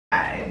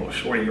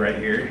shorty right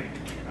here.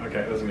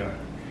 Okay, let's go.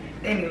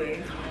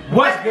 Anyways.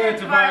 What's good,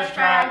 Tavares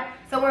tribe?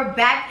 So we're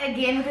back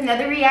again with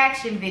another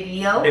reaction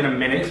video. In a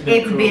minute.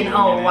 It's been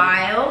a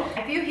while.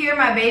 If you hear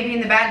my baby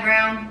in the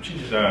background,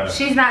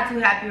 she's not too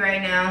happy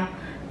right now.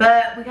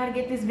 But we gotta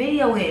get this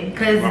video in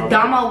because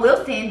Domo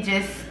Wilson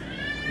just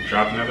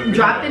dropped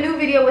a new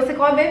video. What's it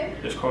called, babe?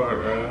 It's called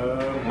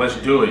Let's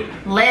Do It.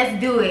 Let's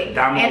Do It.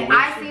 Domo and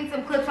Wilson. I seen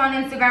some clips on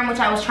Instagram, which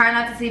I was trying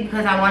not to see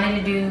because I wanted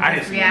to do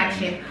this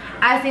reaction.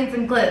 I seen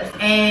some clips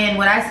and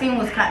what I seen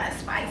was kind of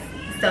spicy.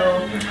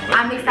 So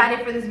I'm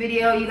excited for this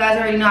video. You guys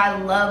already know I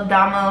love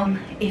Domo.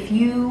 If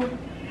you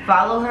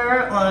follow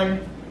her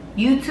on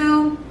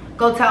YouTube,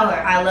 go tell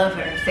her I love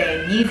her.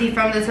 Say Yeezy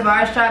from the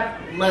Tavares tribe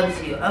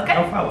loves you. Okay?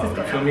 Go follow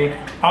her, feel me?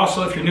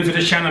 Also, if you're new to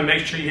this channel,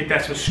 make sure you hit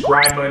that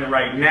subscribe button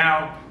right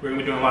now. We're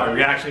gonna be doing a lot of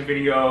reaction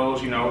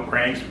videos, you know,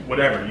 pranks,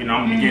 whatever. You know,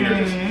 I'm a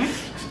beginner.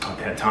 It's about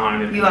that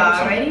time. You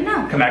already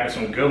know. Come back with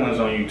some good ones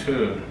on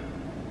YouTube.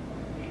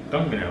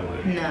 Don't get that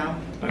one. No.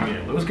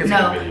 Let's get to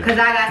the video. Because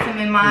I got some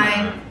in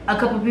mind. A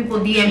couple people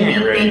DM me.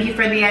 Thank you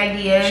for the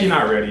ideas. She's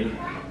not ready.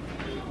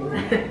 Ooh,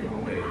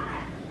 wait.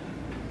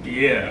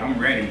 Yeah, I'm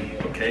ready.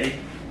 Okay.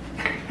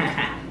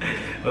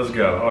 Let's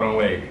go. Hold on,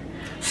 wait.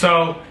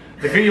 So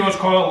the video is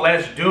called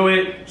Let's Do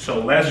It. So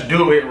let's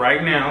do it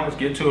right now. Let's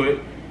get to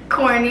it.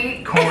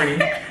 Corny.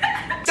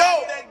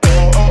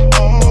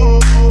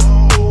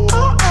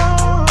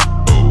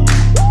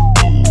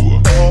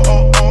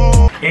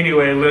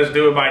 Anyway, Let's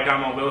Do It by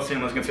Domo Wilson.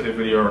 Let's get to the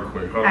video real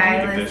quick. Hold on,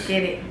 Alright, let's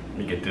get it. Let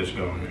me get this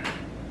going.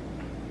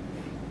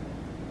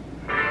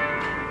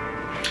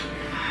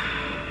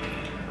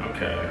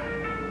 Okay.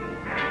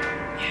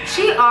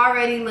 She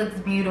already looks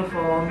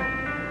beautiful.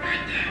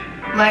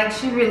 Like,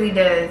 she really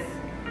does.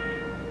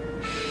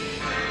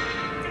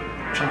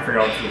 I'm trying to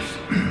figure out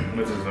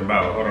what this is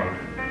about. Hold on.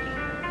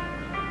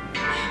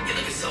 You're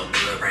looking so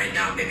good right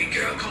now, baby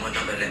girl. Come on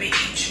over, let me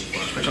eat you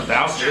up. Switch up the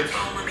outfits.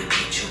 Let me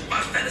eat you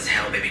up. Fat as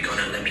hell, baby,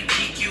 gonna let me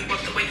geek you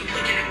up. The way you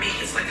looking at me,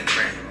 it's like a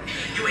threat.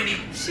 You ain't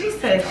even. She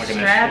said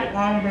strap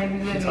on,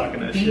 baby. She talking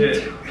that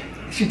shit.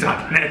 She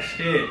talking that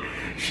shit.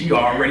 She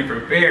already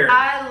prepared.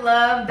 I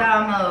love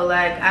Domo.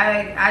 Like,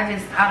 I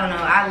don't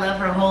know. I love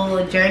her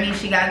whole journey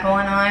she got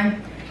going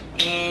on.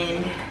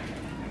 And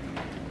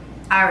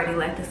I already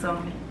like the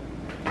song.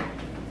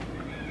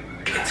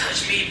 You can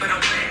touch me, but I'm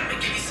wet. I'ma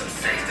give you some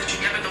sex that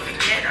you never gonna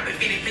forget. I've been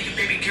feeling for you,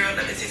 baby girl.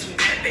 Let me see some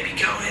wet, baby.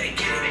 Go ahead and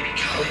get it, baby.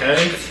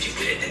 Okay. Cause if you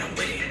with it, then I'm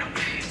with it.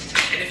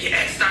 And if your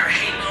ex start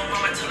hating on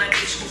mama, tell that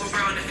bitch move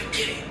around and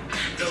forget it.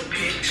 Little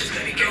bitch,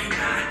 baby girl, you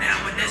mine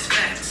now, and that's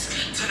facts.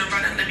 Turn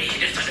around and let me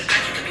hit it from the back.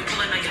 You can be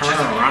pulling on your Turn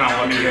around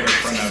and let me hit it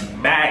from the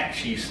back,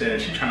 she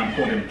said. She trying to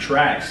pull them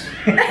tracks.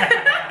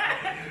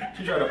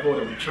 She trying to pull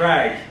them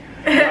tracks.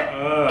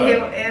 Ew.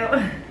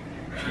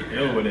 She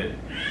ill with it.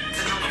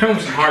 Doing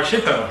some hard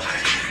shit though.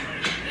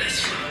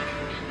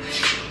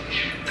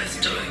 Let's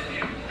do it.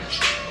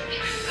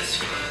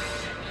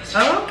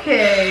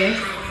 Okay.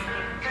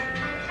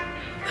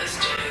 Let's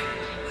do it.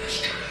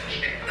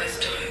 Let's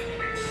do it.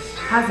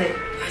 How's it?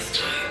 Let's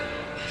do it.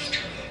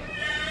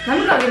 Let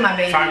me go get my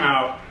baby. Time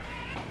out.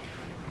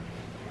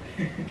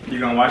 You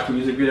gonna watch the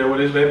music video with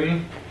this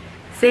baby?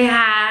 Say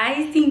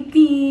hi,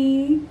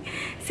 Tinky.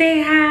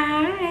 Say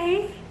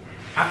hi.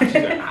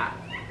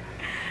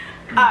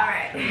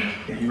 Alright.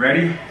 You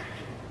ready?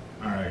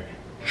 Alright.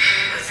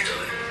 Let's do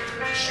it.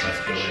 Let's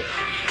do it.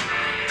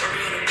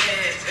 Hurry on the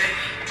bed, baby.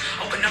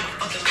 Open up my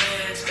fucking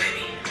legs,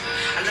 baby.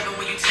 I love it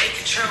when you take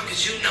control,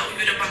 cause you know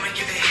you're the mama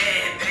giving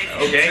head, baby.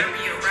 Okay. Turn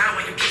me around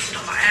when you're kissing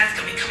on my ass,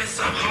 got me coming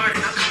so hard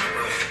and I'm coming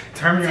rough.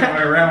 Turn me all the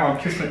way around while I'm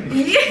kissing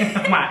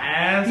my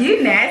ass.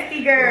 You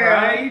nasty girl.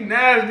 Right? You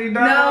nasty,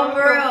 dog. No,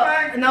 for real.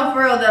 No,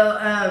 for real though.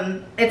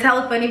 It's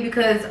hella funny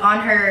because on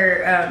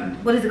her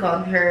what is it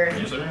called? Her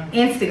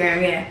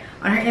Instagram, yeah.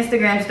 On her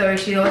Instagram story,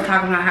 she always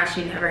talking about how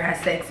she never has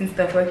sex and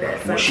stuff like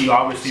that. So well, she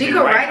obviously she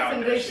could write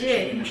some good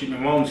shit. She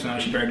been wanting some.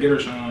 She better get her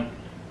some.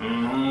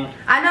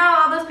 I know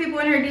all those people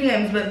in her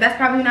DMs, but that's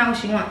probably not what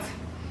she wants.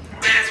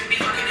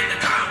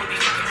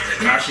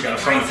 Now she got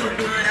a song for it.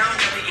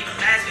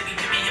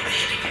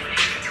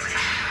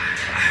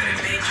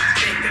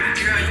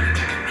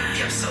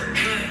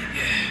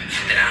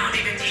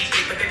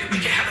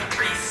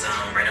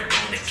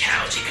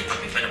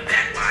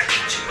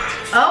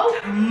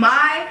 Oh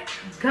my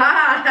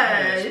God!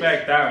 I didn't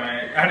expect that,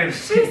 man. I didn't.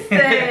 She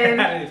said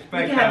I didn't expect we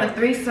can have a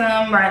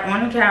threesome right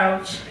on the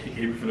couch. He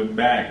gave it from the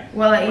back.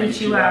 Well, I eat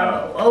you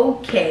out.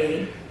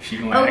 Okay. She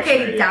going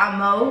okay,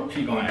 Domo.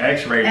 She going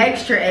X-rated.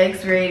 Extra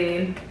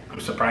X-rated. I'm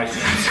surprised.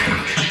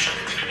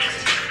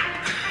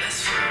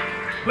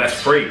 Let's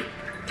freak.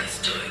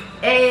 Let's do it.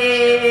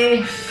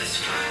 Hey. Let's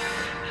do it.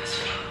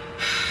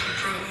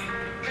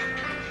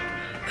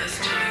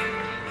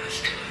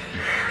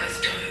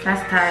 Let's do it.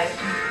 That's tight.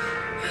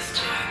 Let's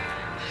do it.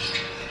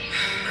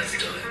 Let's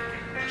do it.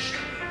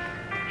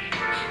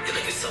 You're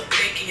looking so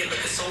big and you're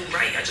looking so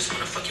right. I just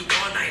wanna fuck you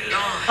all night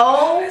long.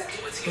 Oh.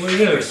 What is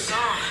this?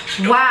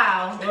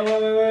 Wow. Wait.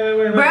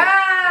 Bruh.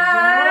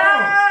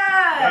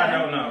 I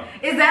don't know.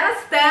 Is that a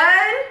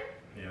stud?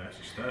 Yeah, that's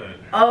a stud.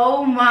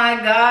 Oh my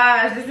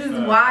gosh, this is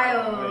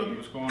wild. Wait,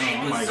 what's going on?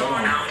 I'm like, oh.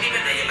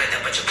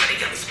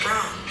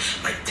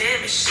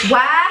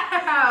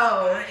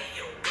 Wow.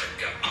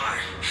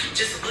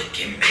 She's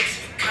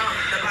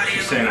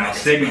saying I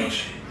signal.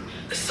 She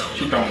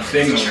throwing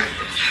signals.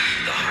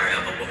 The heart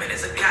of a woman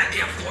is a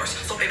goddamn force.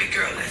 So baby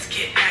girl, let's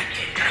get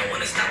acting. I don't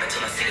wanna stop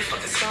until I see the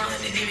fucking sun.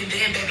 And even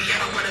then, baby, I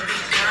don't wanna be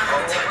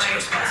gone. Touch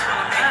your spots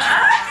while I make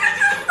you.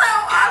 This is so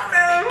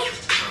awesome.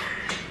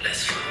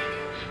 Let's go.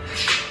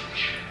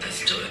 Let's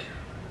do it.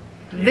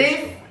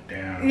 This,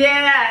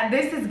 yeah,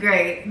 this is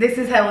great. This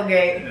is hella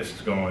great. This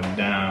is going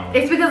down.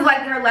 It's because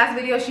like her last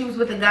video, she was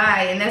with a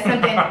guy, and that's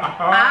something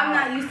I'm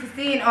not used to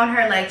seeing on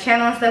her like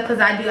channel and stuff. Cause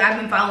I've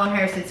been following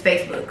her since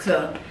Facebook,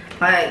 so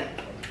like.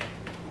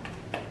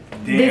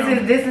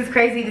 Damn. This is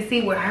crazy to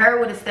see with her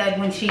with a stud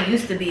when she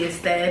used to be a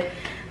stud.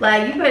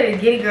 Like, you better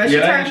get it, girl. She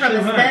turned from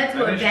a stud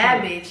to a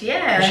bad bitch.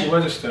 Yeah. She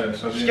was a stud.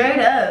 So straight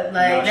up.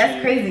 Like,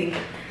 that's crazy.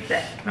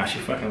 Nah, she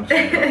fucking was.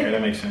 Okay,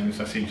 that makes sense.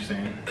 I see what you're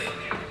saying.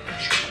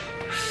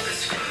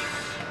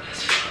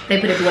 They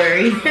put it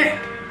blurry.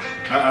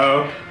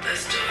 Uh-oh.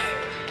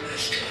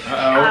 Uh-oh.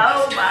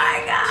 Oh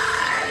my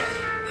god.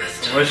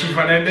 What's she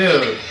finna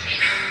do?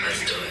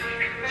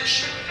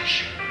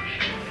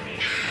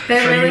 So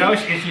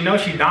you know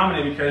she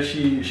dominant because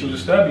she was a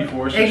stud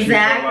before. So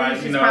exactly.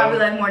 She's probably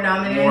like more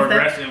dominant. More and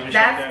aggressive. Stuff.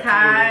 That's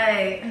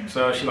tight. Too.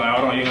 So she's like,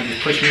 hold on, you're gonna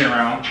just push me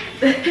around.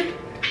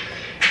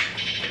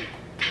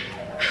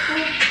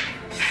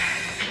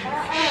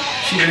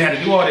 She didn't have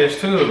to do all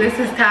this too. This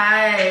is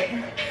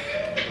tight.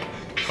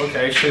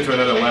 Okay, she took it to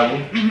another level.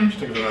 She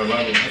took it to another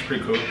level. That's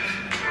pretty cool.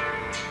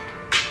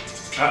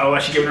 Uh-oh,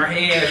 she giving her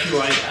hand. She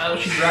like, oh,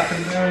 she dropped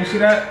it down. You see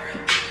that?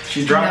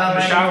 She dropped in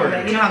the shower.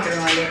 You don't have to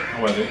rewind it.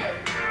 How was it?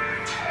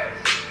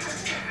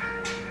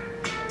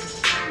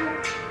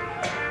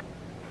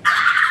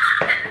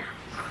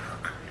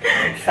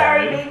 Okay.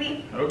 Sorry,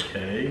 baby.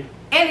 Okay.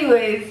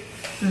 Anyways,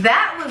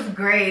 that was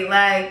great.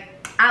 Like,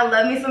 I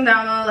love me some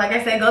Domo. Like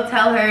I said, go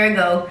tell her,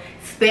 go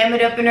spam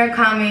it up in her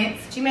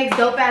comments. She makes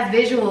dope ass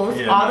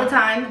visuals all the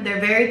time. They're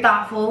very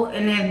thoughtful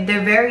and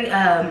they're very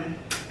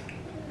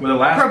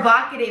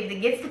provocative.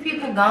 That gets the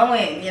people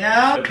going, you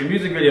know? The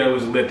music video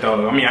was lit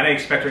though. I mean, I didn't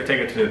expect her to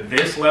take it to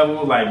this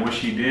level, like what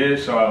she did.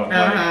 So I was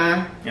like,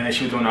 and then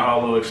she was doing a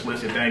whole little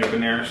explicit thing up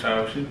in there.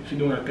 So she's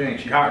doing her thing.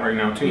 She hot right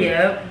now too.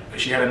 Yep.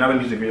 She had another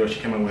music video she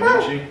came up with,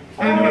 didn't she?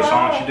 Another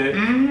song she did.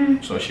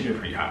 So she been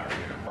pretty hot right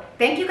now.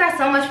 Thank you guys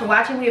so much for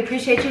watching. We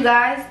appreciate you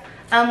guys.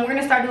 We're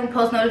gonna start doing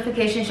post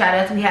notification shout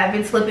outs. We have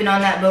been slipping on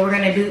that, but we're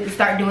gonna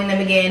start doing them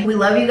again. We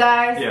love you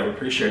guys. Yeah, we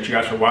appreciate you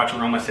guys for watching.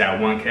 We're almost at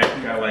 1K.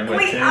 We got like what,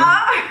 we 10?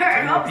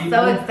 I'm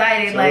so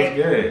excited. So like, it's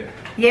good.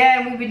 Yeah,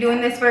 and we've been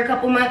doing this for a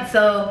couple months,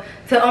 so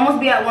to almost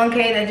be at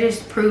 1K, that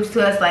just proves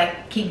to us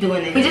like keep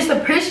doing this. We just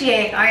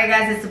appreciate all your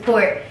guys'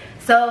 support.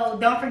 So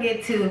don't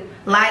forget to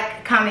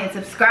like, comment, and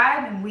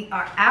subscribe, and we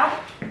are out.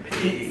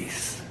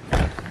 Peace.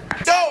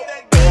 Dope.